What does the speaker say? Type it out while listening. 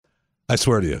I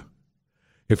swear to you,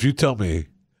 if you tell me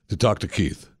to talk to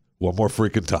Keith one more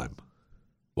freaking time,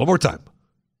 one more time,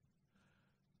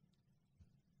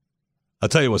 I'll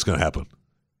tell you what's going to happen.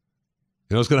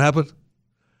 You know what's going to happen?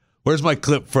 Where's my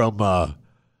clip from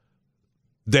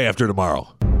Day After Tomorrow?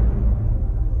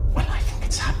 Well, I think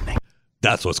it's happening.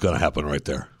 That's what's going to happen right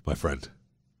there, my friend.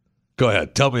 Go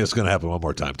ahead. Tell me it's going to happen one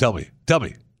more time. Tell me.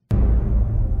 Well,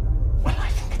 I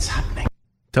think it's happening.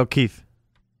 Tell Keith.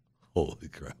 Holy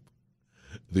crap.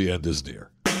 The end is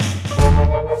near.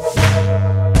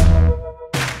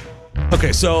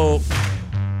 Okay, so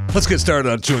let's get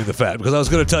started on chewing the fat, because I was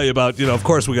going to tell you about, of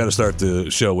course we got to start the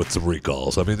show with some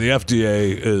recalls. I mean, the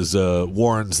FDA is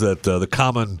warns that the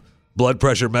common blood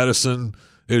pressure medicine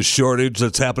shortage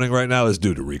that's happening right now is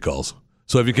due to recalls.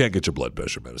 So if you can't get your blood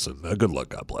pressure medicine, good luck,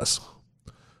 God bless.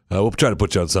 We'll try to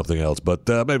put you on something else, but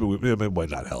maybe it might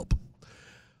not help.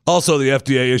 Also, the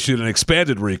FDA issued an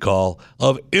expanded recall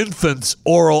of infants'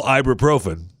 oral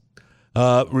ibuprofen.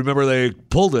 Remember, they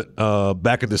pulled it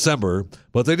back in December,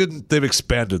 but they didn't. They've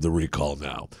expanded the recall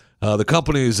now. The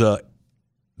company's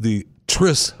the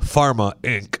Tris Pharma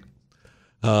Inc.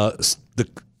 The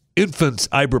infants'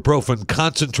 ibuprofen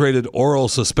concentrated oral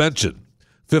suspension,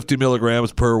 50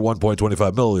 milligrams per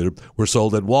 1.25 milliliter, were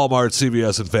sold at Walmart,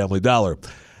 CVS, and Family Dollar.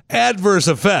 Adverse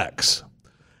effects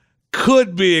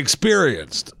could be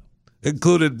experienced,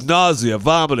 included nausea,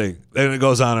 vomiting, and it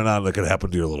goes on that could happen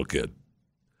to your little kid.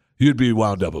 You'd be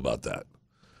wound up about that.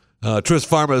 Tris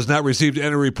Pharma has not received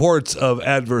any reports of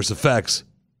adverse effects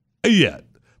yet,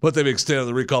 but they've extended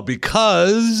the recall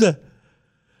because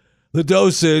the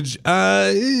dosage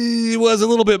was a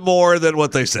little bit more than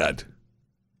what they said.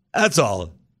 That's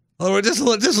all. Just a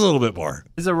little bit more.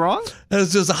 Is it wrong?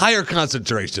 It's just higher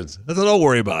concentrations. Don't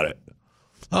worry about it.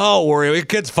 Don't worry. Your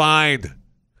kid's fine.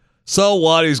 So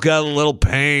what? He's got a little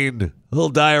pain, a little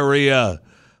diarrhea, a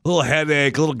little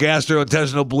headache, a little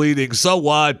gastrointestinal bleeding. So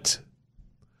what?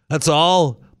 That's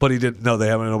all. But he didn't know.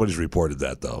 Nobody's reported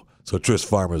that, though. So Tris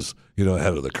Pharma's,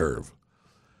 ahead of the curve.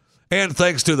 And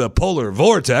thanks to the polar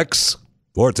vortex,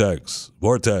 a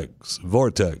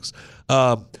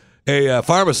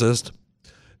pharmacist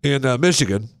in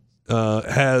Michigan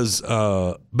has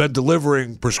been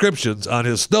delivering prescriptions on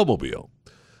his snowmobile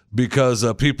because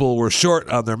people were short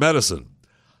on their medicine.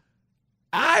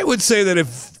 I would say that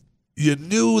if you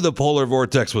knew the polar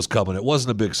vortex was coming, it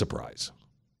wasn't a big surprise.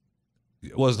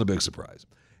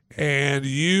 And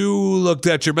you looked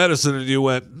at your medicine and you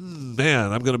went,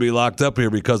 man, I'm going to be locked up here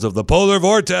because of the polar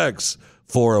vortex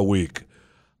for a week.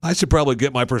 I should probably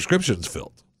get my prescriptions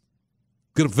filled.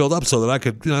 Get them filled up so that I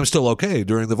could, I'm still okay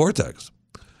during the vortex.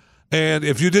 And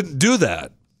if you didn't do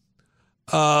that,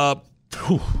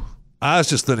 I was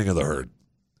just thinning of the herd.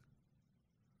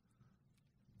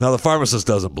 Now the pharmacist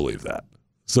doesn't believe that,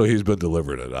 so he's been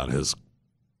delivering it on his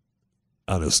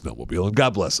snowmobile, and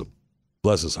God bless him,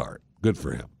 bless his heart, good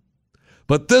for him.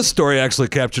 But this story actually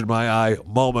captured my eye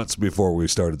moments before we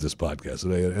started this podcast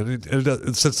today,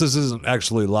 and since this isn't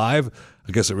actually live,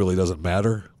 I guess it really doesn't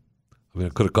matter. I mean,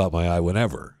 it could have caught my eye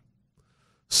whenever.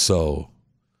 So,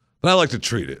 but I like to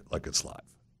treat it like it's live.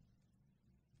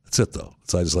 That's it, though.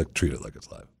 So I just like to treat it like it's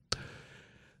live.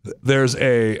 There's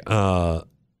a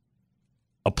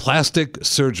plastic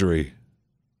surgery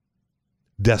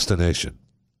destination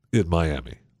in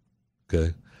Miami,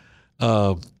 okay,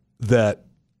 that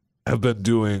have been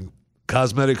doing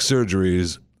cosmetic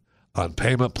surgeries on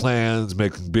payment plans,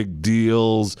 making big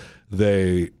deals.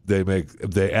 They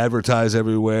advertise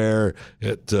everywhere.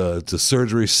 It's a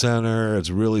surgery center.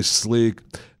 It's really sleek.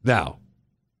 Now,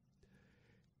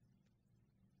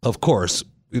 of course,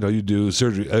 you do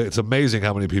surgery. It's amazing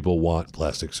how many people want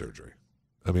plastic surgery.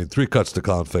 I mean, 3 cuts to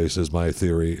clown face is my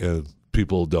theory, and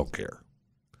people don't care.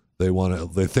 They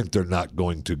think they're not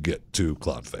going to get to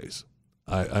clown face.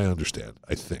 I understand,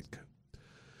 I think.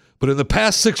 But in the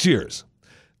past 6 years,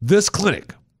 this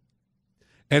clinic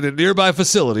and a nearby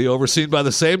facility overseen by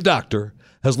the same doctor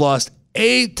has lost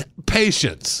 8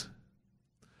 patients,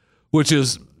 which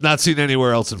is not seen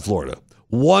anywhere else in Florida.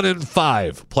 1 in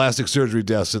 5 plastic surgery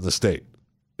deaths in the state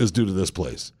is due to this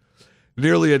place.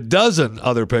 Nearly a dozen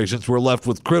other patients were left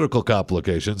with critical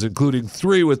complications, including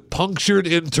 3 with punctured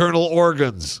internal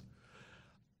organs.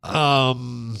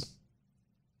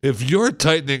 If you're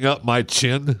tightening up my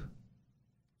chin,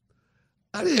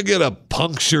 how do you get a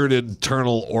punctured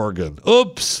internal organ?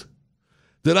 Oops.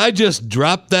 Did I just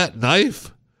drop that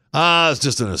knife? It's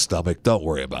just in his stomach. Don't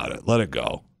worry about it. Let it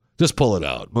go. Just pull it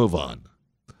out. Move on.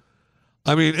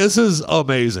 I mean, this is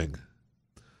amazing.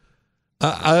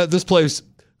 This place,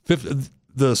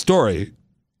 the story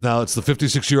Now, it's the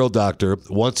 56-year-old doctor,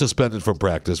 once suspended from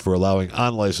practice for allowing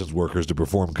unlicensed workers to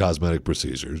perform cosmetic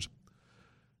procedures.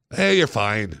 Hey, you're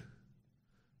fine.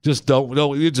 Just don't,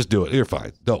 you just do it. You're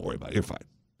fine. Don't worry about it. You're fine.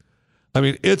 I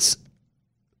mean, it's,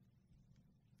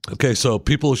 okay, so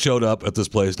people showed up at this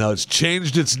place. Now, it's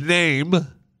changed its name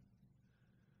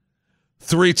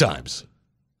 3 times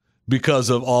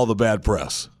because of all the bad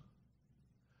press.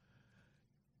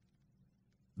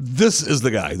 This is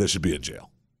the guy that should be in jail.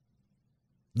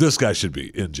 This guy should be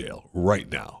in jail right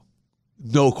now.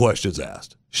 No questions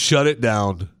asked. Shut it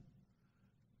down.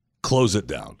 Close it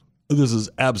down. This is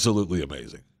absolutely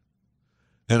amazing.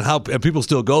 And people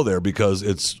still go there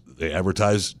because they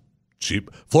advertise cheap.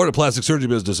 Florida plastic surgery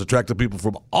business attracted people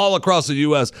from all across the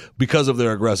U.S. because of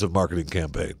their aggressive marketing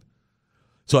campaign.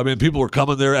 So, I mean, people were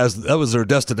coming there as that was their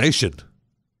destination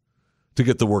to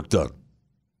get the work done.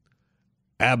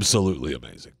 Absolutely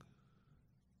amazing.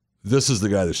 This is the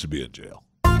guy that should be in jail.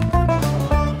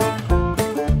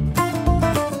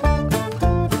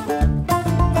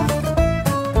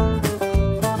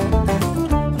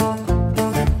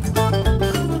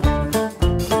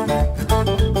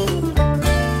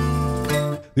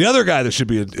 The other guy that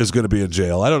is going to be in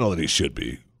jail, I don't know that he should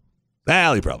be.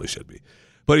 Well, he probably should be.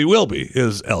 But he will be,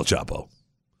 is El Chapo.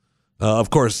 Of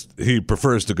course, he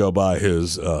prefers to go by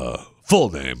his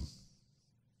full name.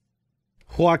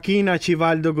 Joaquin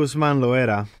Archibaldo Guzman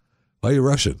Loera. Why are you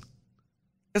Russian?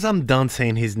 Because I'm done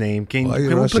saying his name. Can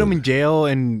we Russian? put him in jail?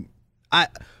 And I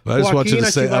just want you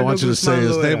to say. I want you to say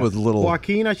his name with a little.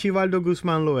 Joaquin Archibaldo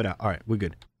Guzman Loera. All right, we're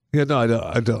good. Yeah, no,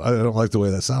 I don't like the way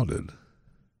that sounded.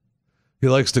 He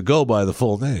likes to go by the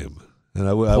full name, and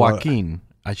Joaquin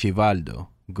Archibaldo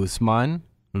Guzman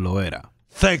Loera.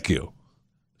 Thank you.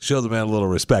 Show the man a little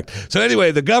respect. So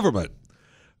anyway, the government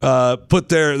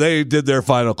they did their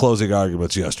final closing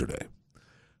arguments yesterday.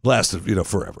 Lasted,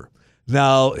 forever.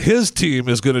 Now, his team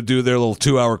is going to do their little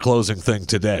 2-hour closing thing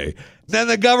today. Then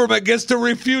the government gets to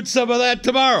refute some of that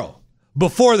tomorrow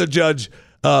before the judge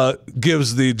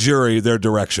gives the jury their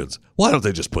directions. Why don't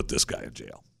they just put this guy in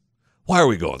jail? Why are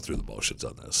we going through the motions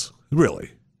on this?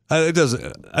 Really, it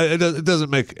doesn't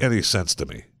make any sense to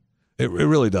me. It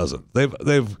really doesn't.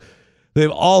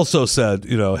 They've also said,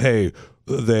 hey,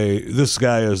 this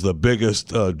guy is the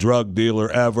biggest drug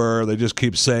dealer ever. They just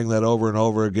keep saying that over and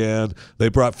over again. They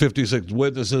brought 56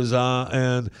 witnesses on,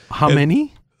 and how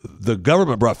many? The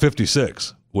government brought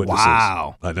 56 witnesses.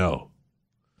 Wow, I know.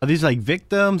 Are these like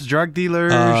victims, drug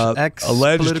dealers,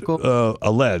 ex-political?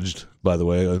 Alleged, by the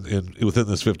way, within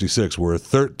this 56 were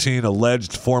 13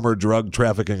 alleged former drug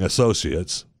trafficking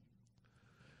associates.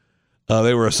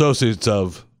 They were associates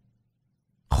of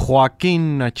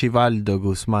Joaquin Archibaldo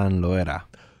Guzman Loera.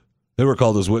 They were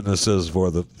called as witnesses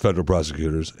for the federal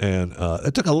prosecutors, and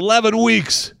it took 11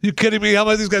 weeks. You kidding me? How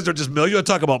many of these guys are just you want to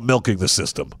talk about milking the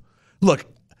system? Look,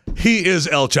 he is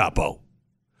El Chapo.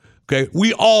 Okay,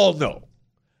 we all know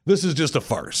this is just a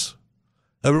farce.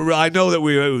 I know that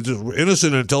we were just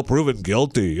innocent until proven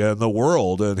guilty in the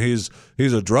world, and he's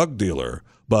a drug dealer,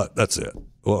 but that's it.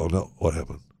 Well, no, what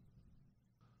happened?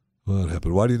 What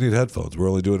happened? Why do you need headphones? We're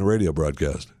only doing a radio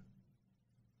broadcast.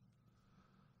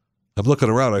 I'm looking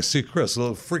around. I see Chris a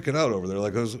little freaking out over there,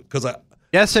 like because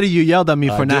yesterday you yelled at me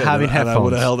for not having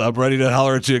headphones. I'm ready to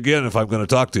holler at you again if I'm going to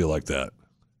talk to you like that.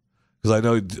 Because I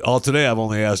know all today I've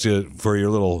only asked you for your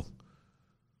little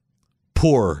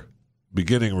poor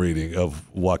beginning reading of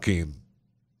Joaquin,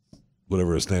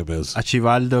 whatever his name is.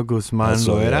 Archibaldo Guzman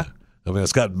Loera. Yeah. I mean,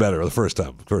 it's gotten better. The first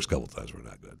couple of times were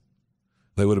not good.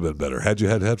 They would have been better had you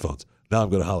had headphones. Now I'm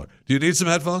going to holler. Do you need some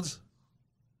headphones?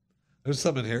 There's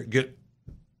some in here.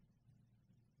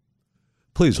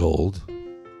 Please hold.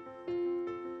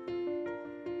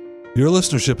 Your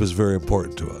listenership is very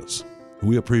important to us.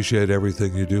 We appreciate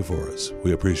everything you do for us.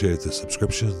 We appreciate the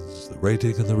subscriptions, the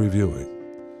rating, and the reviewing.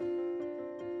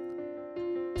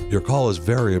 Your call is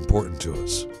very important to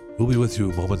us. We'll be with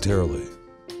you momentarily.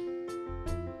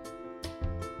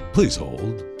 Please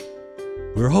hold.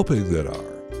 We're hoping that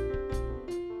our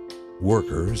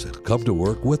workers come to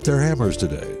work with their hammers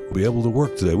today. We'll be able to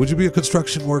work today. Would you be a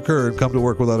construction worker and come to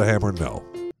work without a hammer? No.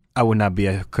 I would not be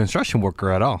a construction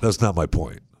worker at all. That's not my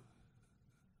point.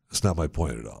 That's not my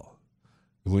point at all.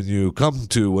 When you come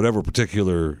to whatever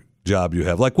particular job you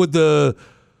have, like with the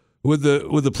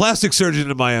plastic surgeon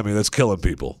in Miami that's killing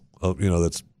people,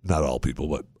 that's not all people,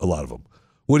 but a lot of them.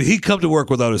 Would he come to work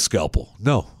without his scalpel?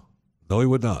 No, he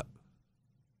would not.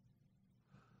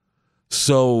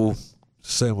 So,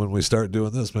 saying when we start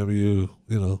doing this, maybe you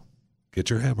get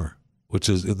your hammer, which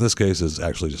is in this case is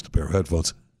actually just a pair of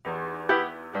headphones.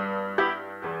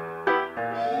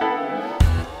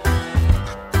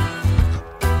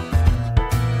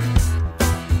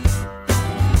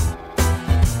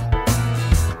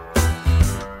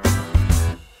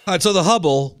 All right, so the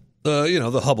Hubble,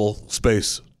 the Hubble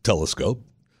Space Telescope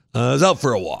is out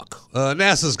for a walk.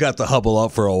 NASA's got the Hubble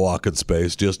out for a walk in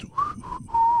space, just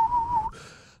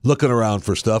looking around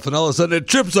for stuff, and all of a sudden it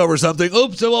trips over something.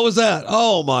 Oops, what was that?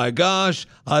 Oh my gosh,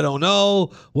 I don't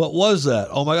know. What was that?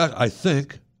 Oh my gosh, I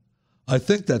think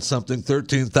that's something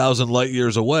 13,000 light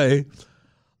years away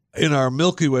in our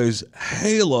Milky Way's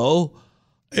halo.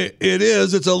 It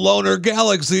is. It's a loner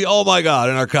galaxy. Oh my God,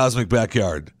 in our cosmic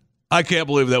backyard. I can't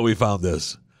believe that we found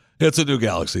this. It's a new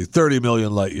galaxy, 30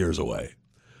 million light years away,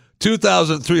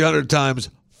 2,300 times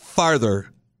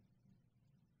farther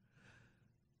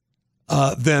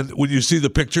than when you see the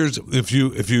pictures. If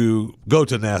you go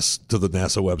to the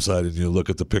NASA website and you look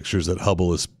at the pictures that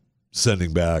Hubble is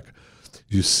sending back,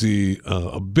 you see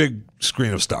a big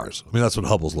screen of stars. I mean, that's what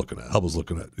Hubble's looking at. Hubble's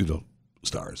looking at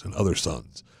stars and other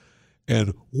suns,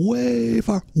 and way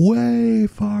far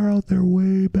out there,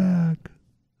 way back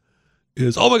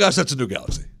is, oh my gosh, that's a new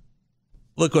galaxy.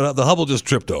 Look what the Hubble just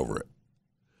tripped over it.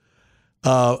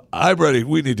 I'm ready.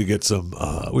 We need to get some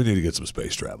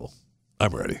space travel.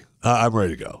 I'm ready. I'm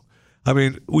ready to go. I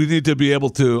mean, we need to be able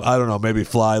to, I don't know, maybe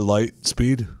fly light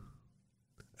speed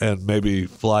and maybe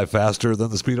fly faster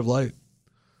than the speed of light.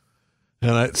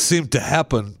 And it seemed to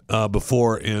happen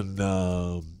before in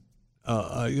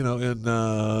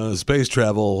space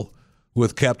travel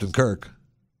with Captain Kirk,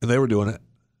 and they were doing it.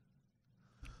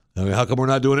 I mean, how come we're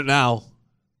not doing it now?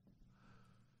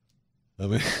 I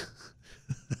mean,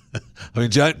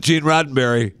 Gene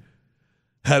Roddenberry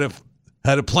had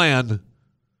a plan.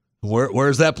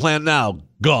 Where's that plan now?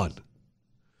 Gone.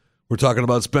 We're talking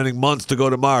about spending months to go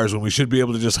to Mars when we should be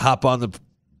able to just hop on the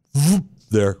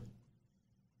there.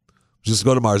 Just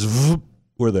go to Mars.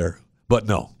 We're there. But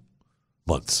no,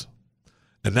 months.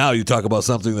 And now you talk about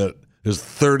something that is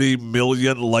 30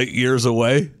 million light years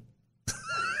away.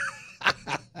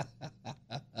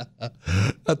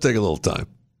 That'll take a little time.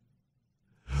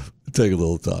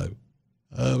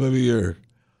 Maybe a year.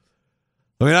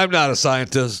 I mean, I'm not a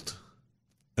scientist.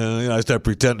 I start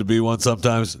pretending to be one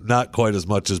sometimes. Not quite as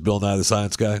much as Bill Nye the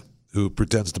Science Guy, who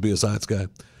pretends to be a science guy.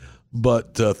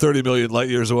 But 30 million light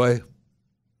years away,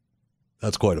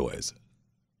 that's quite a ways.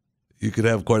 You could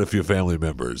have quite a few family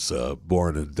members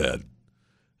born and dead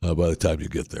by the time you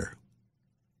get there.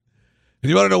 And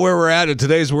you want to know where we're at in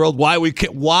today's world? Why we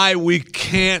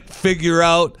can't figure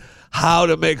out how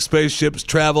to make spaceships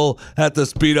travel at the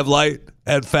speed of light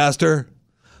and faster?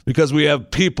 Because we have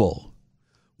people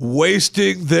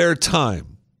wasting their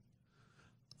time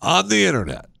on the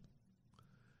internet.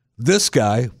 This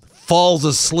guy falls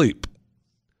asleep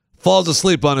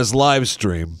on his live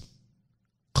stream.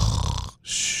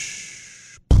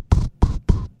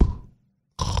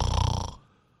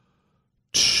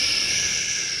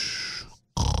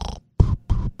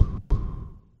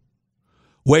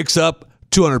 Wakes up,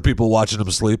 200 people watching him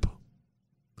sleep.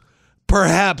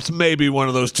 Perhaps maybe one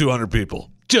of those 200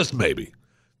 people, just maybe,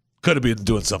 could have been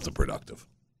doing something productive.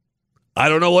 I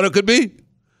don't know what it could be.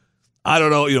 I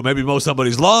don't know, maybe mow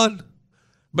somebody's lawn,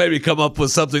 maybe come up with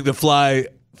something to fly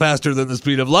faster than the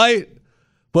speed of light,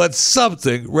 but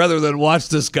something rather than watch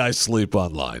this guy sleep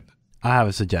online. I have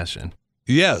a suggestion.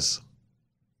 Yes.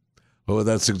 What would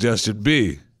that suggestion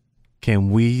be? Can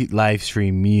we live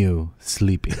stream you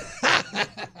sleeping?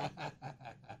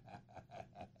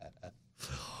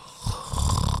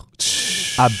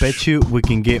 I bet you we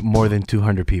can get more than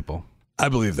 200 people. I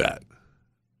believe that.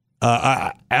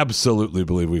 I absolutely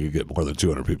believe we could get more than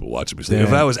 200 people watching me sleep. Yeah.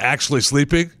 If I was actually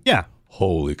sleeping? Yeah.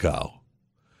 Holy cow.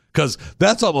 Because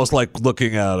that's almost like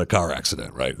looking at a car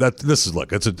accident, right? This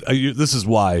is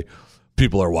why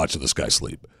people are watching this guy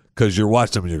sleep. Because you're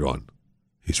watching him and you're going,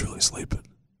 he's really sleeping.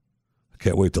 I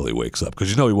can't wait till he wakes up.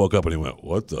 Because he woke up and he went,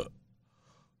 what the?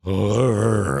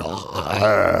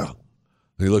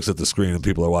 And he looks at the screen and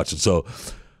people are watching. So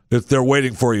if they're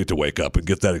waiting for you to wake up and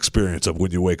get that experience of when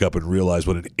you wake up and realize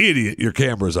what an idiot your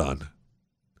camera's on.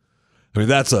 I mean,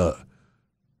 that's not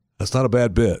a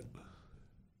bad bit.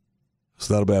 It's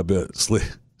not a bad bit.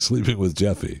 Sleeping with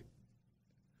Jeffy.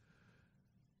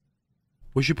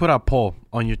 We should put a poll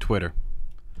on your Twitter.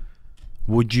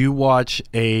 Would you watch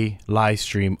a live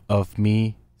stream of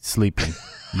me sleeping?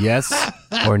 Yes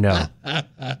or no?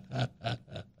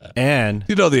 And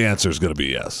the answer is going to be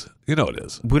yes. It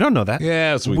is. We don't know that.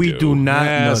 Yes, we do. We do not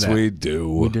know that. Yes, we do.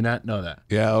 We do not know that.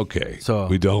 Yeah, okay. So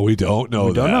we don't know that.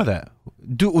 We don't know that.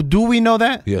 Do we know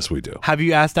that? Yes, we do. Have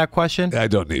you asked that question? I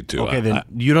don't need to. Okay, then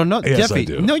you don't know. Yes, Jeffy, I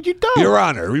do. No, you don't. Your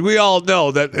Honor, we all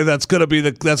know that's going to be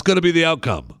the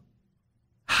outcome.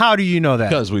 How do you know that?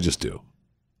 Because we just do.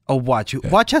 Oh, watch. Yeah.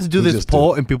 Watch us do this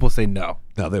poll and people say no.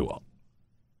 No, they won't.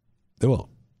 They won't.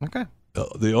 Okay.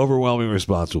 The overwhelming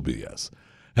response will be yes.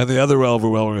 And the other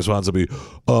overwhelming response will be,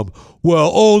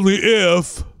 well, only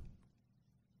if.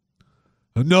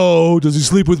 No, does he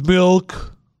sleep with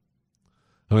milk?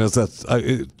 I mean,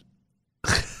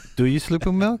 Do you sleep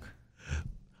with milk?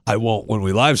 I won't when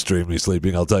we live stream me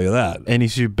sleeping, I'll tell you that. And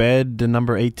is your bed the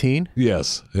number 18?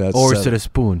 Yes. Yeah, Or is it a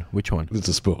spoon? Which one? It's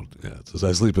a spoon. Yeah,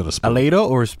 I sleep in a spoon. A ladle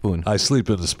or a spoon? I sleep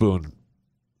in a spoon.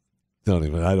 I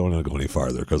don't want to go any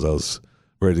farther because I was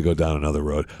ready to go down another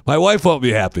road. My wife won't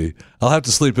be happy. I'll have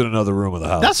to sleep in another room of the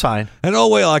house. That's fine. And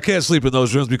I can't sleep in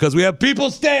those rooms because we have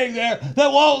people staying there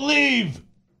that won't leave.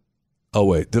 Oh,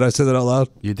 wait. Did I say that out loud?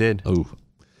 You did. Oh.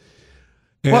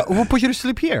 What put you to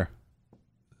sleep here?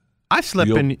 I've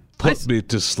slept in. Put me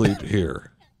to sleep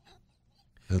here.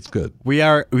 That's good. We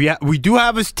do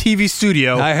have a TV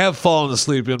studio. I have fallen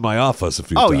asleep in my office a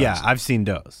few times. Oh yeah, I've seen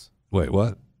those. Wait,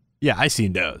 what? Yeah, I've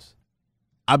seen those.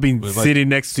 I've been sitting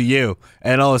next to you,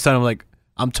 and all of a sudden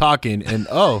I'm talking, and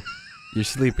you're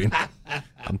sleeping.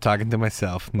 I'm talking to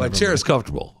myself. My chair is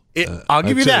comfortable. I'll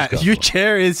give you that. Your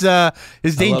chair is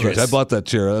dangerous. I bought that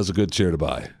chair. That was a good chair to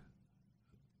buy.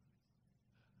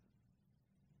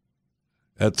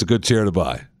 That's a good chair to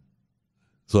buy.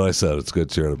 That's what I said. It's a good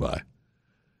chair to buy.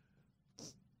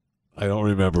 I don't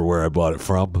remember where I bought it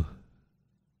from.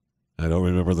 I don't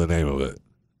remember the name of it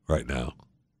right now.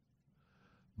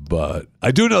 But I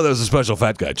do know there's a special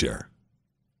fat guy chair.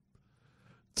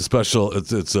 It's a special.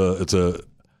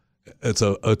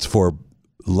 It's for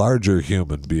larger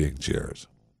human being chairs.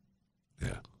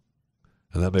 Yeah,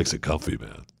 and that makes it comfy,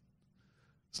 man.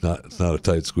 It's not a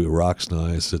tight squeeze. Rock's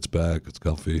nice. Sits back. It's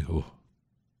comfy. Ooh.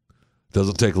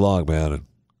 Doesn't take long, man.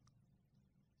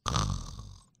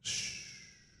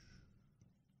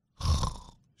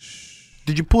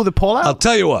 Did you pull the pole out? I'll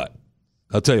tell you what.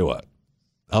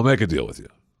 I'll make a deal with you.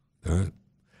 All right.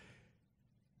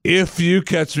 If you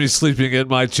catch me sleeping in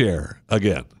my chair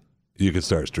again, you can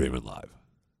start streaming live,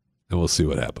 and we'll see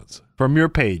what happens. From your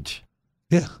page.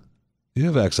 Yeah. You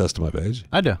have access to my page.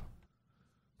 I do.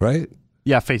 Right?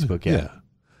 Yeah, Facebook, yeah.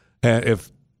 And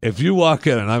if you walk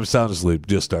in and I'm sound asleep,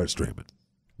 just start streaming.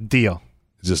 Deal.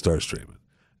 Just start streaming.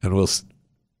 And we'll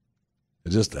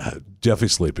just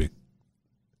Jeffy's sleeping.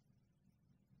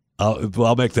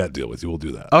 I'll make that deal with you. We'll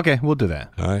do that. Okay, we'll do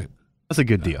that. All right? That's a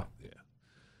good deal.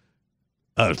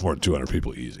 Yeah. It's more than 200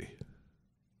 people easy.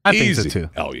 I think so too.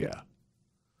 Oh, yeah.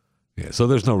 Yeah, so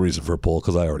there's no reason for a poll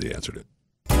because I already answered it.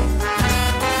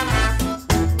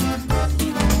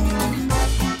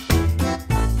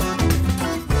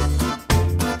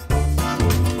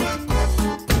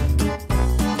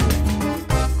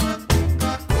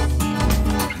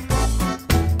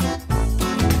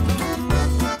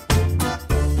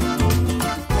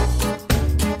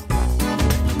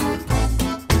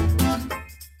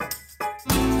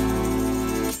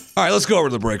 All right, let's go over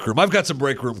to the break room. I've got some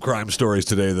break room crime stories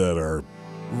today that are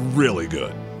really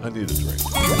good. I need a drink.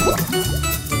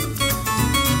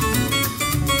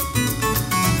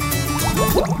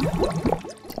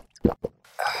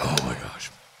 Oh, my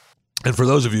gosh. And for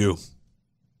those of you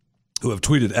who have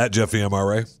tweeted at Jeffy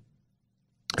MRA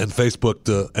and Facebooked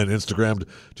and Instagrammed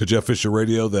to Jeff Fisher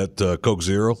Radio that Coke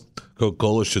Zero,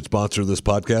 Coca-Cola, should sponsor this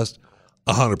podcast,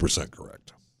 100%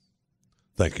 correct.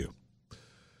 Thank you.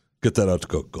 Get that out to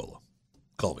Coca-Cola.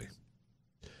 Call me.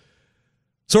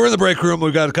 So we're in the break room.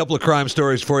 We've got a couple of crime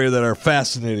stories for you that are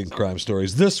fascinating crime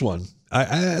stories. This one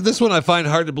I find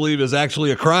hard to believe is actually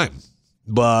a crime.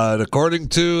 But according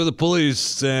to the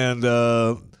police and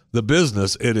the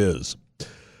business, it is.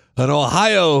 An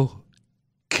Ohio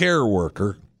care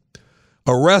worker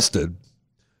arrested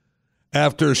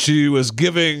after she was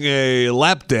giving a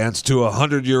lap dance to a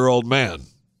 100-year-old man.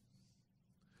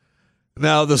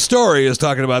 Now, the story is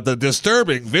talking about the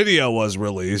disturbing video was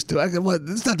released.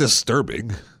 It's not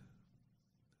disturbing.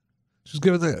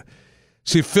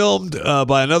 She filmed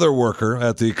by another worker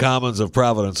at the Commons of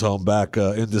Providence home back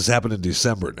this happened in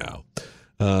December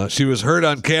now. She was heard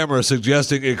on camera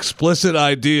suggesting explicit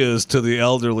ideas to the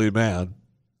elderly man,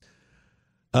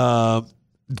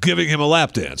 giving him a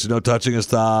lap dance, touching his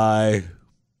thigh,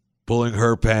 pulling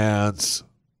her pants,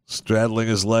 straddling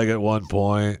his leg at one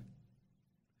point.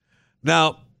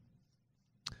 Now,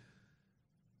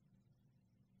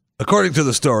 according to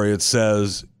the story, it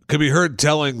says, can be heard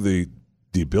telling the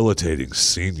debilitating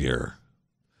senior,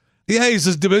 yeah, he's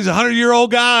a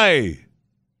 100-year-old guy.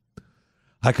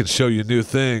 I can show you new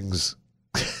things.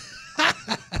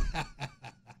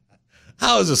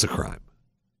 How is this a crime?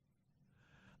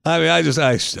 I mean,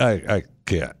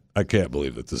 I can't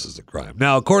believe that this is a crime.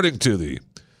 Now, according to the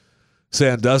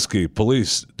Sandusky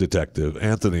police detective,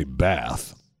 Anthony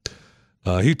Bath,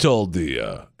 He told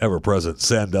the ever-present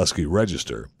Sandusky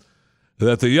Register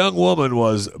that the young woman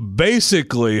was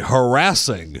basically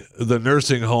harassing the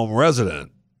nursing home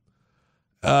resident.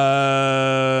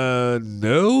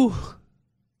 No.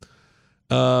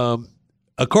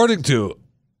 According to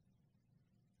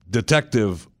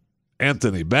Detective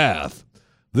Anthony Bath,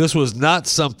 this was not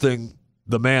something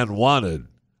the man wanted.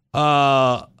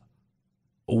 What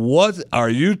are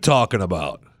you talking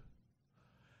about?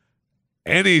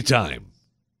 Anytime,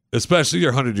 especially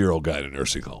your 100-year-old guy in a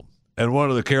nursing home, and one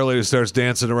of the care ladies starts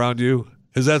dancing around you,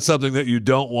 is that something that you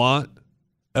don't want?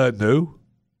 No.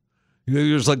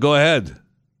 You're just like, go ahead.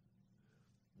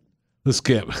 This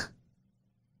can't.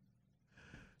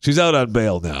 She's out on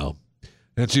bail now,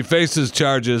 and she faces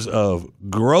charges of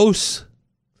gross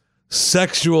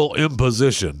sexual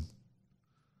imposition,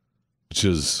 which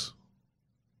is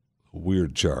a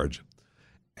weird charge,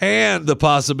 and the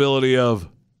possibility of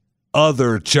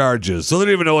other charges. So they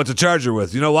don't even know what to charge her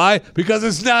with. You know why? Because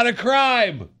it's not a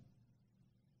crime.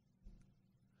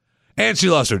 And she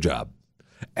lost her job.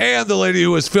 And the lady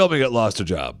who was filming it lost her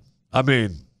job. I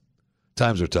mean,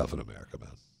 times are tough in America,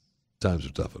 man. Times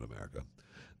are tough in America.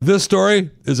 This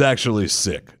story is actually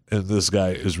sick. And this guy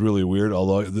is really weird,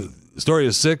 although the story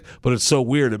is sick, but it's so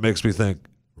weird it makes me think,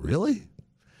 really?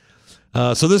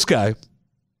 So this guy,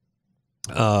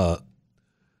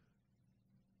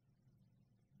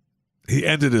 he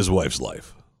ended his wife's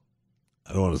life.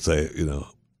 I don't want to say,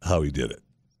 how he did it.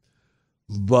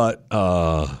 But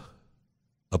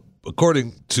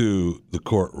according to the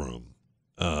courtroom,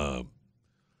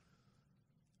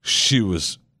 she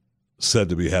was said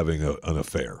to be having an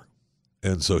affair.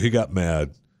 And so he got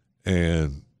mad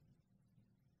and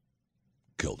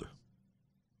killed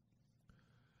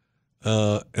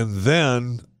her. And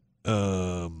then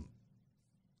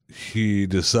he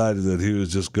decided that he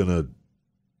was just going to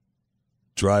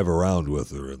drive around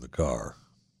with her in the car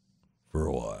for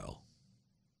a while,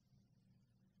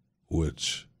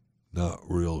 which not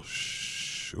real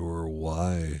sure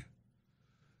why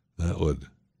that would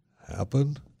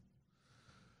happen.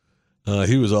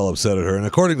 He was all upset at her, and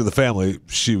according to the family,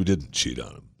 she didn't cheat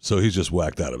on him, so he's just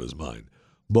whacked out of his mind.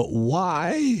 But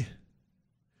why?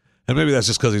 And maybe that's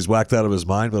just because he's whacked out of his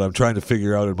mind, but I'm trying to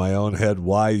figure out in my own head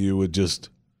why you would just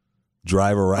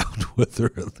drive around with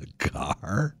her in the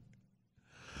car.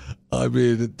 I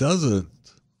mean, it doesn't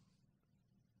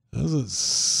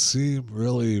seem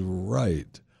really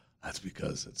right. That's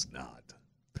because it's not.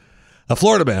 A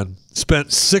Florida man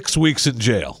spent 6 weeks in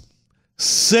jail.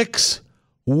 6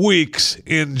 weeks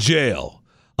in jail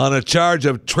on a charge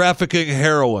of trafficking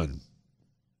heroin.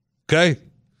 Okay?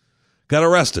 Got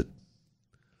arrested.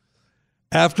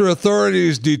 After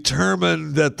authorities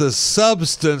determined that the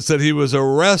substance that he was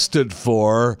arrested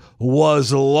for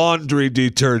was laundry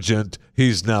detergent,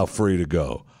 he's now free to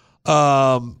go.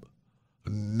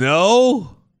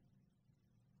 No?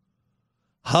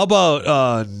 How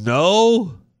about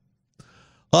no?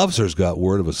 Officers got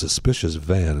word of a suspicious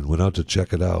van and went out to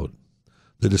check it out.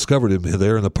 They discovered him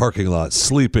there in the parking lot,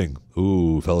 sleeping.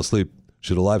 Ooh, fell asleep.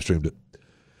 Should have live streamed it.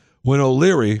 When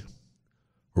O'Leary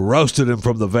rousted him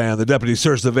from the van, the deputy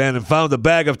searched the van and found the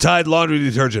bag of Tide laundry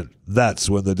detergent. That's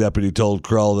when the deputy told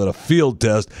Krull that a field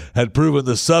test had proven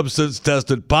the substance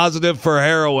tested positive for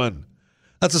heroin.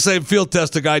 That's the same field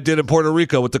test the guy did in Puerto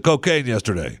Rico with the cocaine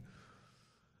yesterday.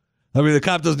 I mean, the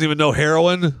cop doesn't even know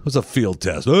heroin. It was a field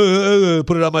test.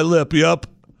 Put it on my lip. Yup.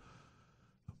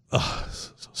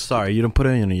 Sorry, you don't put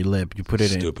it on your lip. You put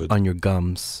it on your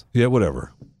gums. Yeah,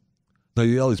 whatever. No,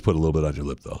 you always put a little bit on your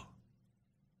lip, though.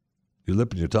 Your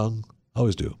lip and your tongue?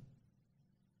 Always do.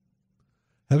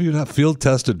 Have you not field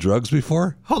tested drugs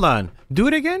before? Hold on. Do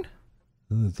it again?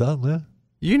 The tongue, man.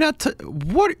 You're not.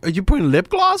 What? Are you putting lip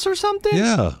gloss or something?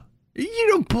 Yeah. You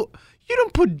don't put.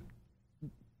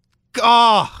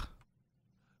 Ah.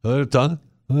 The tongue.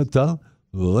 The tongue.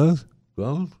 The lips.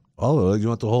 All of it. You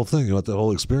want the whole thing. You want the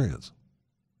whole experience.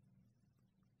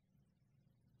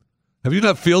 Have you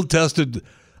not field tested?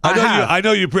 I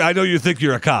know you think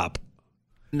you're a cop.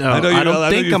 No, I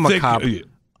don't think I'm a cop.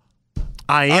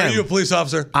 I am. Are you a police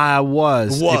officer? I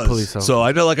was a police officer. So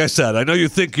I know, like I said, I know you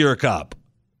think you're a cop.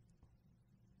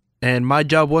 And my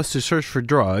job was to search for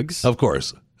drugs. Of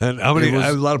course. And how many?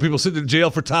 A lot of people sitting in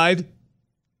jail for Tide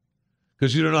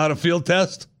because you don't know how to field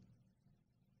test.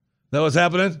 That was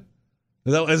happening.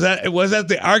 Was that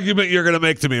the argument you're going to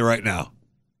make to me right now?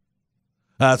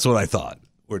 That's what I thought.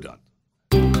 We're done.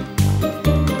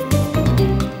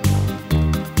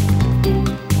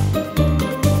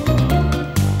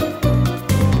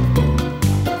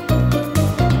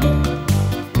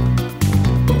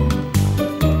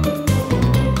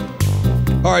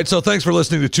 All All right, so thanks for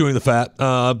listening to Chewing the Fat.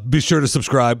 Be sure to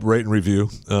subscribe, rate, and review,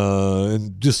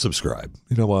 and just subscribe.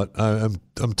 You know what? I'm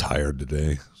tired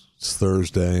today. It's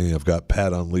Thursday. I've got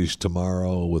Pat Unleashed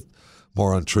tomorrow with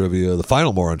Moron Trivia, the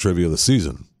final Moron Trivia of the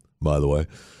season, by the way.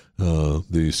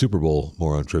 The Super Bowl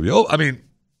Moron Trivia. Oh, I mean,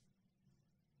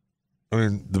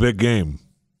 the big game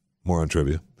Moron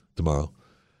Trivia tomorrow.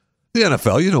 The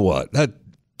NFL, you know what?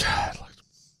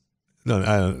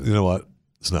 You know what?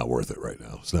 It's not worth it right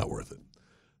now. It's not worth it.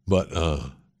 But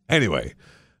anyway,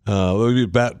 we'll be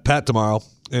Pat tomorrow,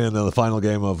 and the final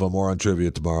game of Moron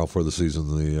Trivia tomorrow for the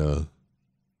season.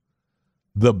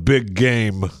 The big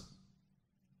game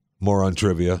Moron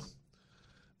Trivia,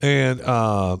 and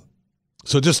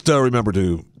so just remember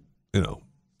to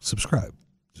subscribe.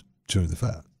 Chewing the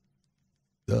Fat.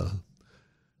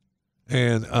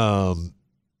 And I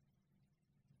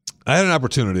had an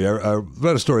opportunity. I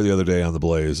read a story the other day on the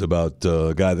Blaze about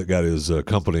a guy that got his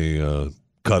company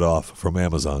cut off from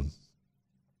Amazon.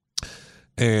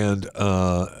 And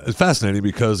it's fascinating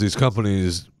because these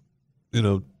companies,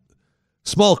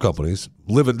 small companies,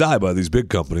 live and die by these big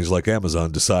companies like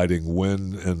Amazon deciding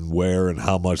when and where and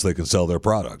how much they can sell their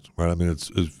product. Right? I mean, it's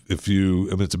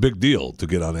a big deal to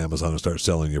get on Amazon and start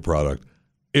selling your product.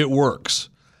 It works.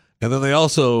 And then they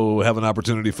also have an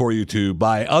opportunity for you to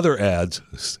buy other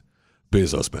ads.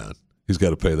 Bezos, man. He's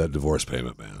got to pay that divorce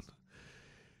payment, man.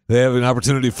 They have an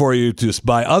opportunity for you to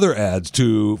buy other ads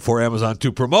for Amazon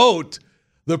to promote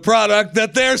the product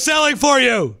that they're selling for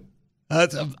you.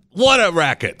 What a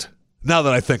racket. Now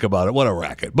that I think about it, what a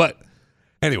racket. But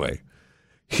anyway,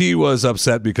 he was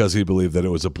upset because he believed that it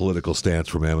was a political stance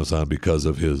from Amazon because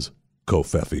of his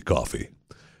Covfefe coffee.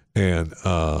 And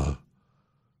so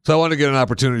I wanted to get an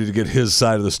opportunity to get his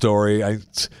side of the story.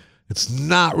 It's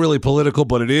not really political,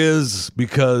 but it is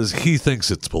because he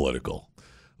thinks it's political.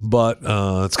 But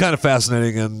it's kind of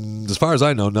fascinating, and as far as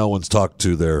I know, no one's talked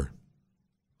to their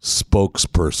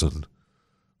spokesperson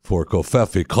for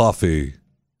Covfefe coffee,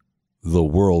 the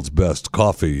world's best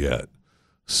coffee yet.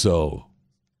 So,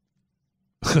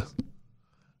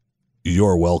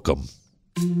 you're welcome.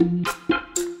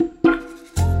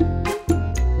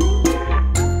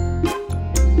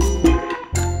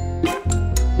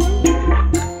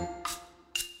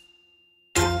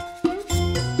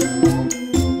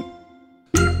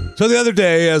 So the other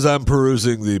day, as I'm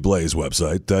perusing the Blaze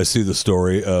website, I see the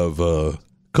story of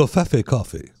Covfefe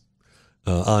coffee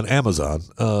on Amazon,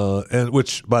 and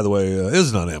which, by the way,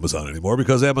 isn't on Amazon anymore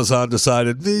because Amazon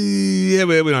decided, we're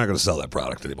not going to sell that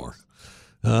product anymore.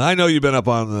 I know you've been up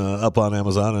on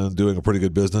Amazon and doing a pretty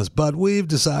good business, but we've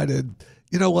decided,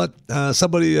 you know what?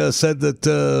 Somebody said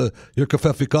that your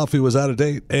Covfefe coffee was out of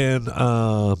date, and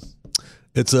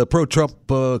it's a pro-Trump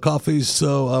coffee,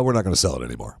 so we're not going to sell it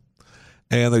anymore.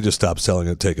 And they just stopped selling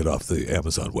it, take it off the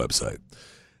Amazon website.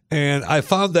 And I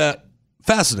found that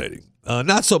fascinating.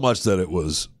 Not so much that it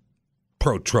was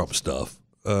pro-Trump stuff.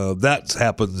 That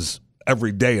happens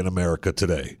every day in America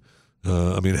today.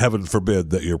 Heaven forbid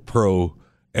that you're pro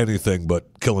anything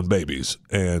but killing babies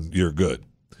and you're good.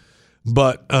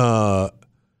 But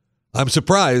I'm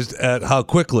surprised at how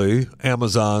quickly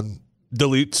Amazon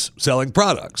deletes selling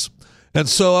products. And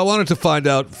so I wanted to find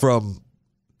out from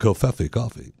Covfefe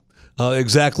Coffee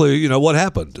exactly, what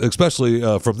happened, especially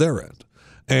from their end.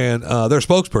 And their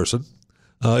spokesperson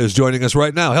is joining us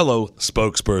right now. Hello,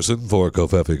 spokesperson for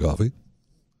Covfefe Coffee.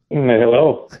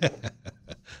 Hello.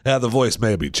 The voice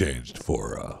may be changed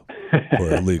for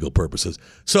legal purposes.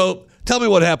 So tell me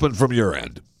what happened from your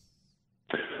end.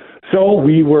 So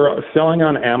we were selling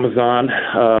on Amazon.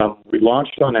 We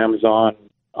launched on Amazon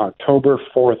October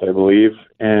 4th, I believe,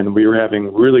 and we were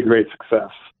having really great success.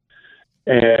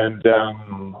 And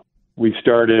we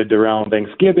started around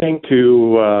Thanksgiving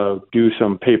to do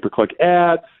some pay-per-click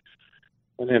ads.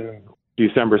 And then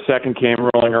December 2nd came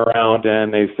rolling around,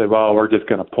 and they said, well, we're just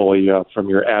going to pull you up from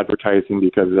your advertising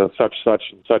because of such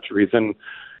and such reason.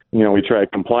 We tried to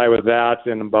comply with that.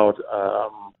 In about a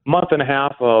month and a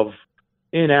half of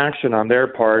inaction on their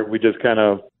part, we just kind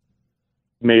of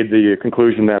made the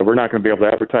conclusion that we're not going to be able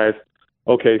to advertise.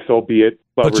 Okay, so be it.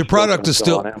 But your product is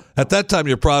still, at that time,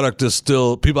 your product is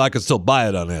still, I can still buy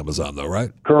it on Amazon, though, right?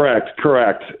 Correct.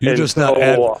 You're just not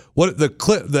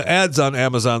the ads on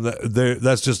Amazon,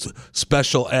 that's just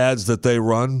special ads that they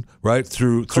run, right,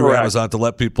 through Amazon to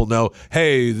let people know,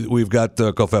 hey, we've got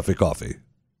Covfefe coffee.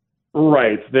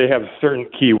 Right. They have certain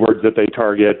keywords that they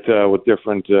target with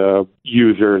different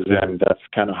users, and that's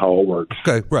kind of how it works.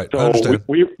 Okay, right. So I understand.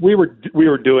 we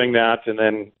were doing that, and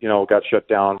then got shut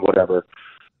down, whatever.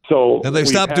 So and they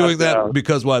stopped doing that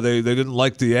because why? They didn't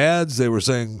like the ads. They were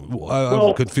saying,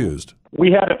 I'm confused.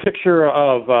 We had a picture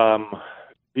of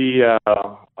the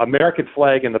American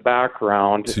flag in the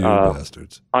background Two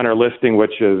bastards. on our listing,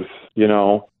 which is,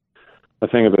 a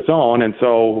thing of its own. And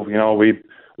so,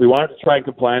 we wanted to try and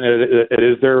comply. It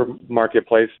is their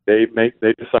marketplace. They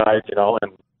decide,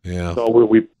 and Yeah. so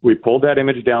we pulled that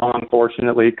image down,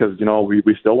 unfortunately, because,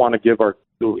 we still want to give our,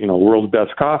 world's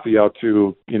best coffee out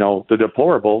to, the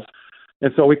deplorables.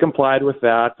 And so we complied with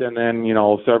that. And then,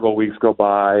 several weeks go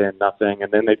by and nothing.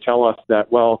 And then they tell us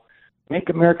that, well, make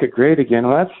America great again.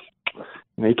 Well,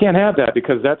 you can't have that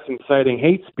because that's inciting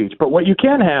hate speech. But what you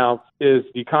can have is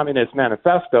the Communist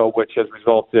Manifesto, which has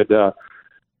resulted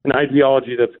an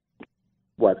ideology that's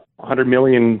 100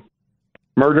 million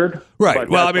murdered. Right. But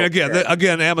Well, I that's mean,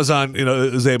 again, Amazon,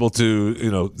 is able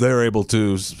to, they're able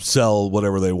to sell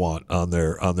whatever they want on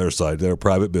their side. They're a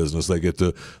private business. They get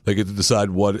to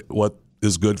decide what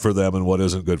is good for them and what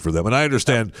isn't good for them. And I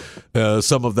understand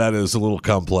some of that is a little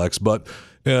complex, but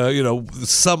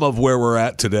some of where we're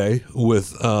at today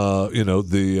with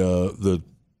the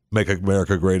 "Make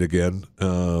America Great Again"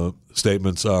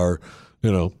 statements are,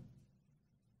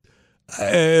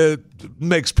 it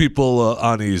makes people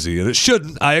uneasy, and it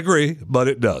shouldn't. I agree, but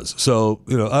it does. So,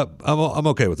 I'm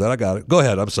okay with that. I got it. Go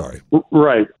ahead. I'm sorry.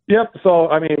 Right. Yep. So,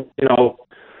 I mean,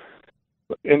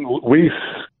 and we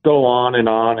go on, and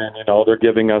they're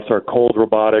giving us our cold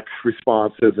robotic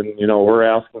responses, and, we're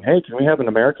asking, hey, can we have an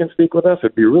American speak with us?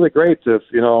 It'd be really great if,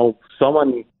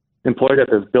 someone employed at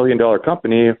this billion-dollar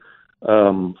company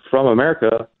from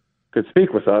America could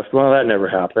speak with us. Well, that never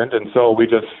happened, and so we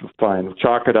just, fine,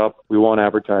 chalk it up. We won't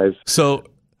advertise. So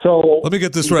let me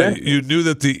get this right. You knew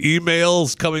that the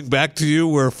emails coming back to you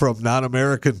were from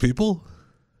non-American people?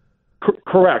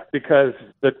 Correct, because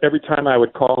every time I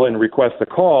would call and request a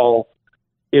call,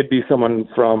 it'd be someone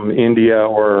from India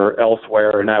or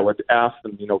elsewhere, and I would ask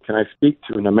them, can I speak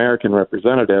to an American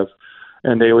representative?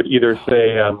 And they would either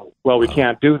say, well, we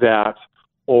can't do that,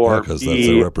 or because that's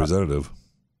a representative.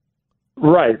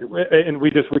 Right, and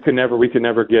we could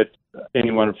never get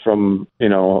anyone from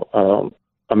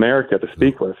America to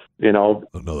speak with. I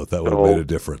don't know that would have made a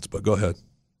difference, but go ahead.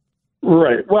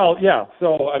 Right. Well, yeah.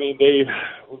 So I mean,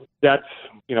 that's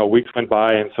weeks went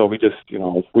by, and so we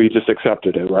just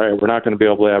accepted it. Right. We're not going to be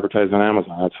able to advertise on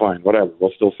Amazon. That's fine. Whatever.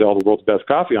 We'll still sell the world's best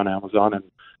coffee on Amazon, and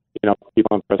keep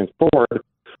on pressing forward.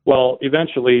 Well,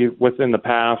 eventually, within the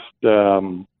past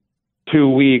 2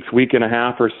 weeks, week and a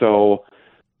half or so,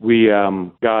 we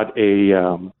got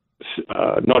a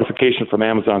notification from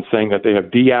Amazon saying that they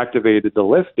have deactivated the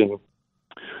listing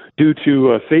due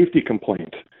to a safety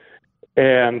complaint.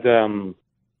 And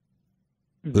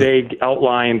they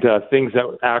outlined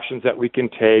actions that we can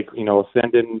take,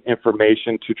 send in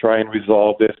information to try and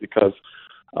resolve this because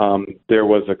there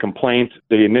was a complaint.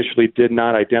 They initially did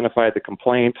not identify the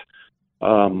complaint,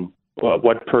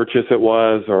 what purchase it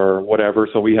was or whatever.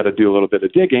 So we had to do a little bit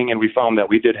of digging, and we found that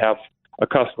we did have a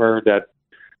customer that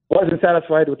wasn't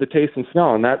satisfied with the taste and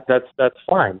smell, and that's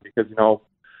fine because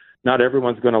not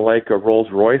everyone's going to like a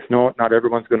Rolls Royce. No, not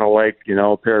everyone's going to like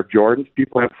a pair of Jordans.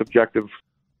 People have subjective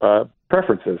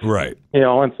preferences, right?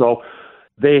 And so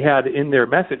they had in their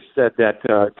message said that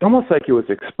it's almost like it was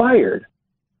expired,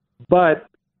 but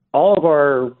all of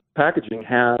our packaging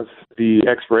has the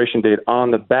expiration date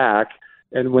on the back.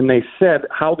 And when they said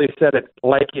how they said it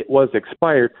like it was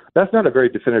expired, that's not a very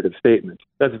definitive statement.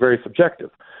 That's very subjective.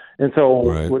 And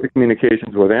so with the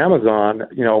communications with Amazon,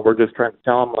 we're just trying to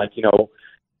tell them,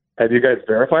 have you guys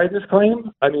verified this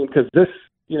claim? I mean, because this,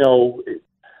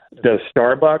 does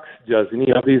Starbucks, does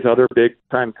any of these other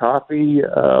big-time coffee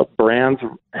brands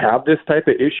have this type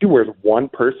of issue where one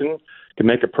person can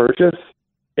make a purchase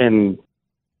and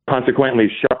consequently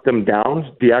shut them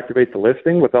down, deactivate the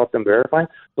listing without them verifying?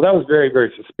 Well, that was very,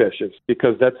 very suspicious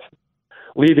because that's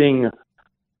leaving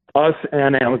us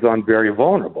and Amazon very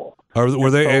vulnerable.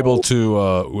 Were they able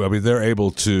to, they're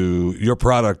able to, your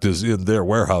product is in their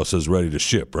warehouses ready to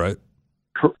ship, right?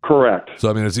 Correct. So,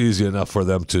 it's easy enough for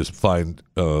them to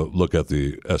look at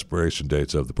the expiration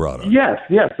dates of the product. Yes.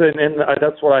 And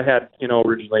that's what I had,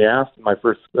 originally asked in my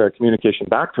first communication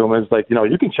back to them is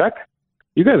you can check.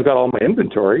 You guys got all my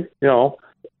inventory,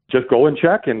 just go and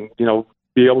check and,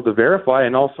 be able to verify.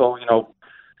 And also,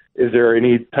 is there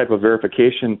any type of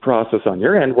verification process on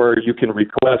your end where you can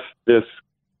request this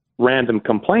random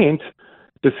complaint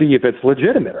to see if it's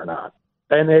legitimate or not?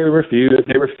 And they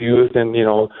refused, and,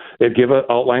 they've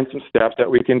outlined some steps that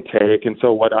we can take. And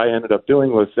so what I ended up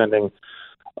doing was sending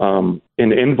an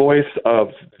invoice of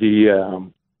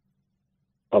the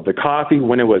coffee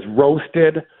when it was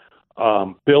roasted,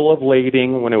 bill of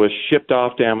lading when it was shipped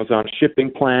off to Amazon, shipping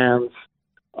plans,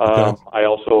 I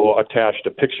also attached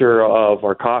a picture of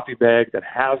our coffee bag that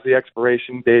has the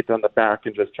expiration date on the back,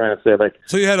 and just trying to say, like,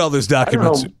 so you had all these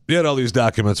documents. You had all these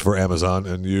documents for Amazon,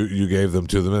 and you gave them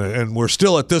to them. And we're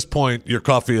still at this point. Your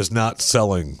coffee is not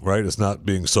selling, right? It's not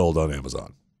being sold on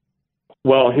Amazon.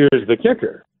 Well, here's the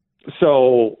kicker.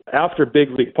 So after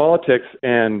big league politics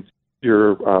and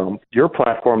your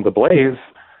platform, The Blaze,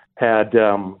 had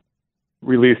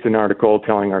released an article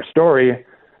telling our story,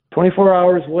 24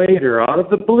 hours later, out of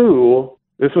the blue,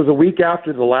 this was a week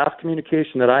after the last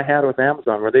communication that I had with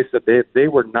Amazon, where they said they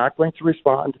were not going to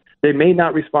respond. They may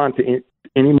not respond to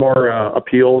any more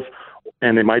appeals,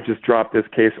 and they might just drop this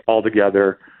case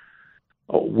altogether.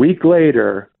 A week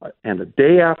later, and a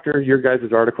day after your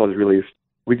guys' article is released,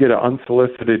 we get an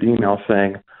unsolicited email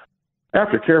saying,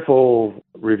 after careful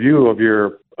review of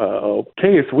your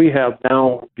case, we have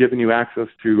now given you access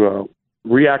to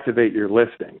reactivate your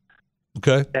listing.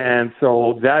 Okay. And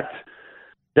so that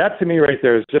to me right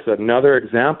there is just another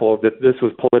example that this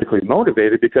was politically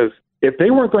motivated, because if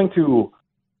they weren't going to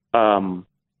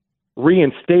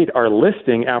reinstate our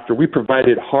listing after we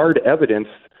provided hard evidence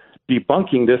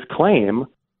debunking this claim,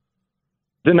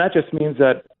 then that just means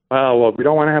that, well, we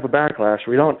don't want to have a backlash.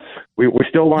 We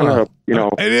still want to,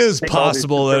 It is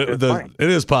possible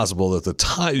that the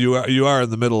time you are in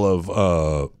the middle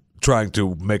of trying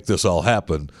to make this all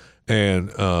happen,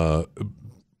 and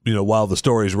while the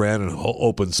stories ran and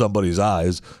opened somebody's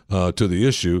eyes to the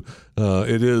issue,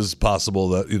 it is possible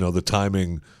that the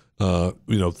timing,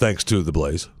 thanks to the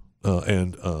Blaze,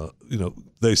 and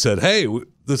they said, hey,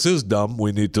 this is dumb.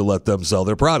 We need to let them sell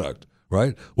their product,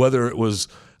 right? Whether it was.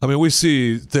 I mean, we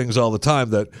see things all the time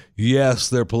that, yes,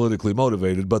 they're politically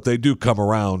motivated, but they do come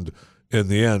around in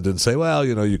the end and say, well,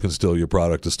 you can still, your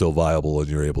product is still viable and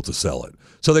you're able to sell it.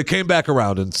 So they came back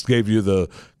around and gave you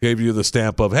the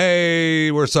stamp of, hey,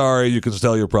 we're sorry, you can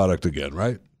sell your product again,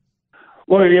 right?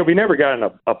 Well, yeah, we never got an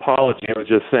apology. It was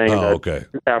just saying that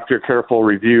after careful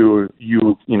review,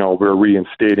 we're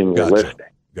reinstating your listing.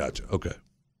 Gotcha. Okay.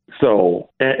 So,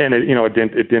 and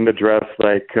it didn't address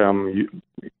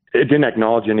it didn't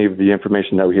acknowledge any of the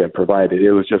information that we had provided.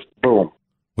 It was just boom.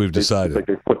 We've decided. Like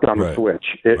they flipped on the switch.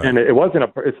 And it wasn't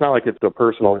it's not like it's a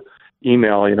personal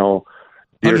email,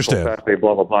 Understand. Covfefe,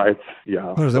 blah, blah, blah.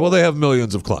 Well, they have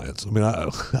millions of clients. I mean,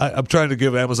 I'm trying to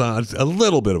give Amazon a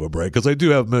little bit of a break because they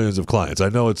do have millions of clients. I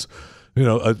know it's,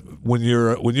 when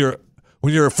you're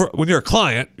a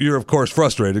client, you're of course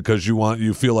frustrated because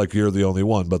you feel like you're the only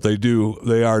one, but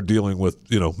they are dealing with,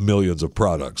 millions of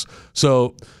products.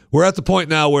 So we're at the point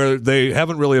now where they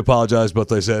haven't really apologized, but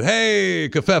they said, hey,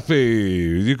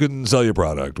 Covfefe, you can sell your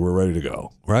product. We're ready to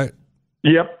go. Right?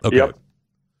 Yep. Okay. Yep.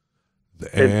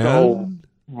 And so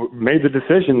made the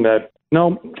decision that,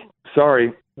 no,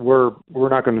 sorry, we're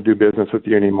not going to do business with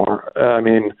you anymore. I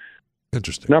mean,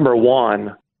 interesting. Number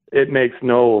one, it makes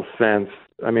no sense.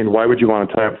 I mean, why would you want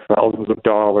to tie up thousands of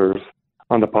dollars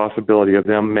on the possibility of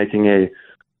them making a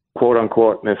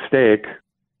quote-unquote mistake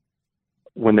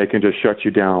when they can just shut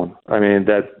you down? I mean,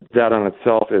 that on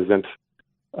itself isn't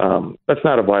that's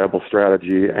not a viable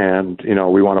strategy. And,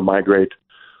 we want to migrate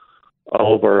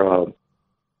all of our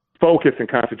focus and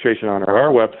concentration on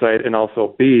our website. And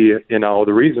also B,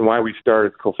 the reason why we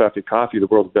started Covfefe Coffee, the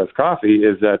world's best coffee,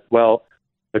 is that, well,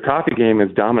 the coffee game is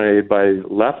dominated by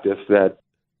leftists that,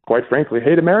 quite frankly,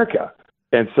 hate America.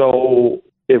 And so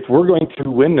if we're going to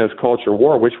win this culture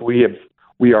war, which we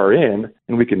are in,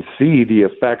 and we can see the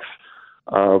effects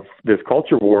of this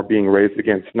culture war being raised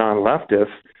against non-leftists,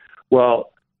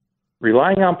 well,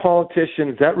 relying on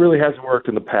politicians, that really hasn't worked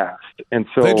in the past. And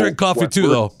so they drink coffee too,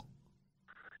 though.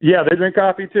 Yeah, they drink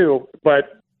coffee too.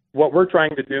 But what we're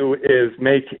trying to do is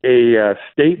make a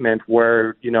statement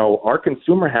where, our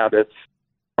consumer habits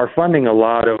are funding a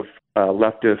lot of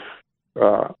leftist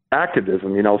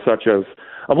activism, such as,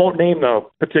 I won't name the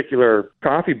particular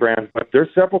coffee brand, but there's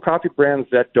several coffee brands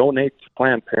that donate to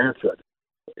Planned Parenthood.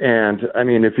 And I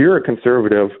mean, if you're a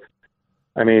conservative,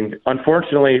 I mean,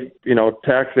 unfortunately,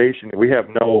 taxation, we have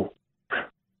no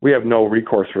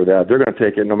recourse for that. They're going to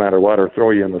take it no matter what or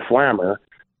throw you in the slammer.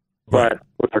 But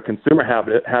with our consumer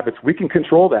habits, we can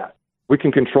control that.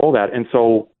 And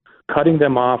so cutting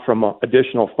them off from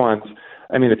additional funds,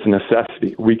 I mean, it's a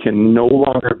necessity. We can no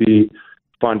longer be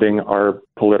funding our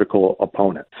political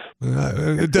opponents.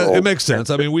 It makes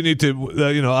sense. I mean, we need to,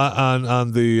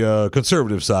 on the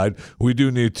conservative side, we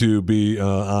do need to be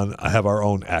have our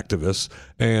own activists,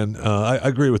 and I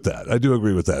agree with that. I do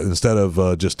agree with that. Instead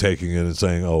of just taking it and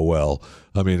saying, "Oh well,"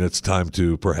 I mean, it's time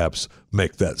to perhaps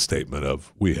make that statement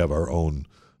of we have our own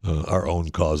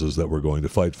causes that we're going to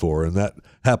fight for, and that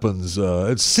happens.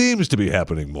 It seems to be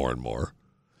happening more and more.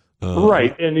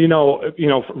 Right. And,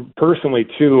 personally,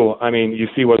 too, I mean, you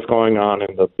see what's going on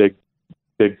in the big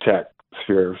tech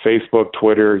sphere, Facebook,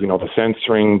 Twitter, the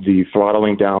censoring, the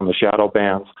throttling down, the shadow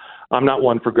bans. I'm not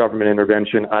one for government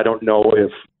intervention. I don't know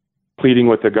if pleading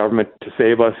with the government to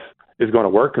save us is going to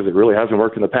work, because it really hasn't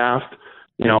worked in the past.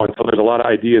 And so there's a lot of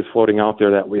ideas floating out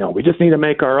there that, we just need to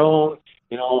make our own,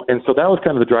 and so that was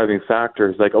kind of the driving factor.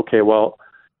 It's like, okay, well,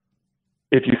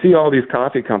 if you see all these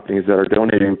coffee companies that are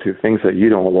donating to things that you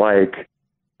don't like,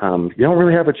 you don't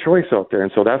really have a choice out there.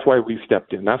 And so that's why we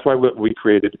stepped in. That's why we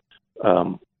created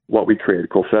what we created,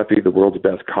 Covfefe, the world's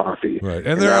best coffee. Right.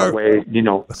 And there are way,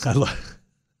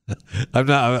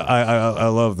 I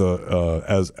love the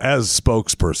as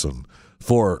spokesperson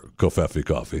for Covfefe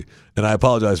coffee, and I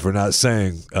apologize for not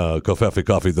saying Covfefe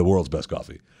coffee, the world's best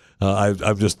coffee.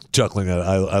 I'm just chuckling at it.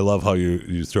 I love how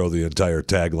you throw the entire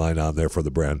tagline on there for the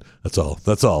brand. That's all.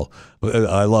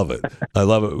 I love it. I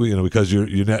love it. Because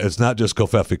it's not just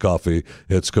Covfefe coffee.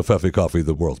 It's Covfefe coffee,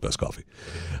 the world's best coffee.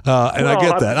 And I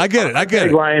get that. I get it. The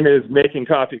tagline is making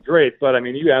coffee great, but I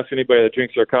mean, you ask anybody that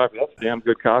drinks our coffee, that's damn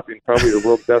good coffee, and probably the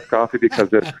world's best coffee, because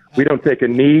we don't take a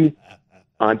knee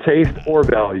on taste or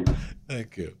value.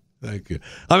 Thank you.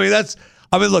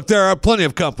 Look, there are plenty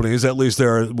of companies, at least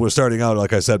we're starting out,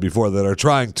 like I said before, that are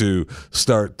trying to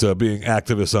start being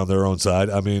activists on their own side.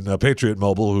 I mean, Patriot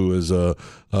Mobile, who is a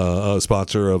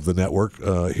sponsor of the network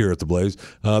here at The Blaze,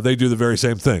 they do the very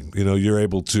same thing. You're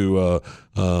able to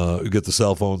get the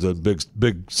cell phones, and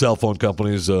big cell phone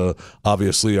companies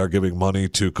obviously are giving money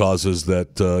to causes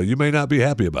that you may not be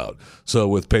happy about. So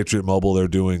with Patriot Mobile, they're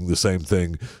doing the same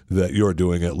thing that you're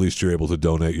doing. At least you're able to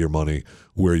donate your money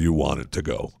where you want it to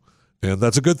go. And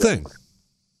that's a good thing.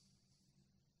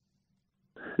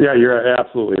 Yeah, you're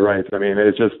absolutely right. I mean,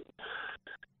 it's just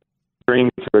bringing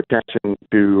to attention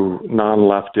to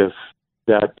non-leftists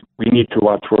that we need to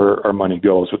watch where our money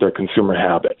goes with our consumer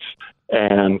habits.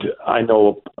 And I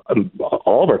know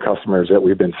all of our customers that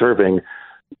we've been serving,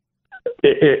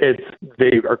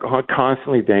 they are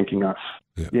constantly thanking us.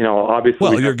 Yeah. Obviously.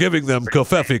 Well, you're giving them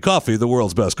Covfefe coffee, the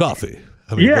world's best coffee.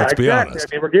 I mean, yeah, let's exactly. be honest.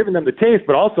 I mean, we're giving them the taste,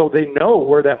 but also they know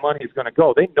where that money is going to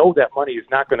go. They know that money is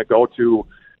not going to go to,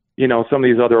 some of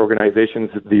these other organizations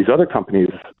that these other companies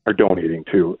are donating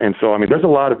to. And so, I mean, there's a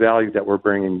lot of value that we're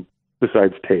bringing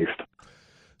besides taste.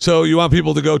 So you want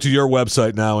people to go to your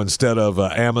website now instead of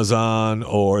Amazon,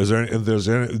 or is there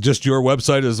just your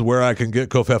website is where I can get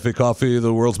Covfefe coffee,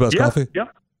 the world's best coffee?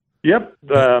 Yep.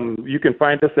 You can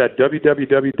find us at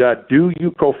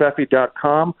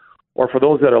www.doyoukofefe.com. Or for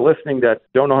those that are listening that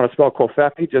don't know how to spell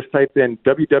Covfefe, just type in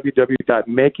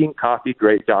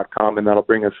www.makingcoffeegreat.com, and that'll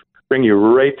bring you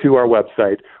right to our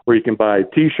website, where you can buy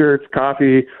T-shirts,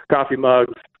 coffee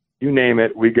mugs, you name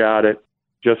it, we got it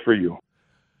just for you.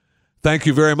 Thank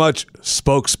you very much,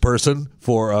 spokesperson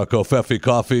for Covfefe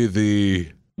coffee,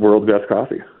 the world's best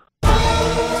coffee.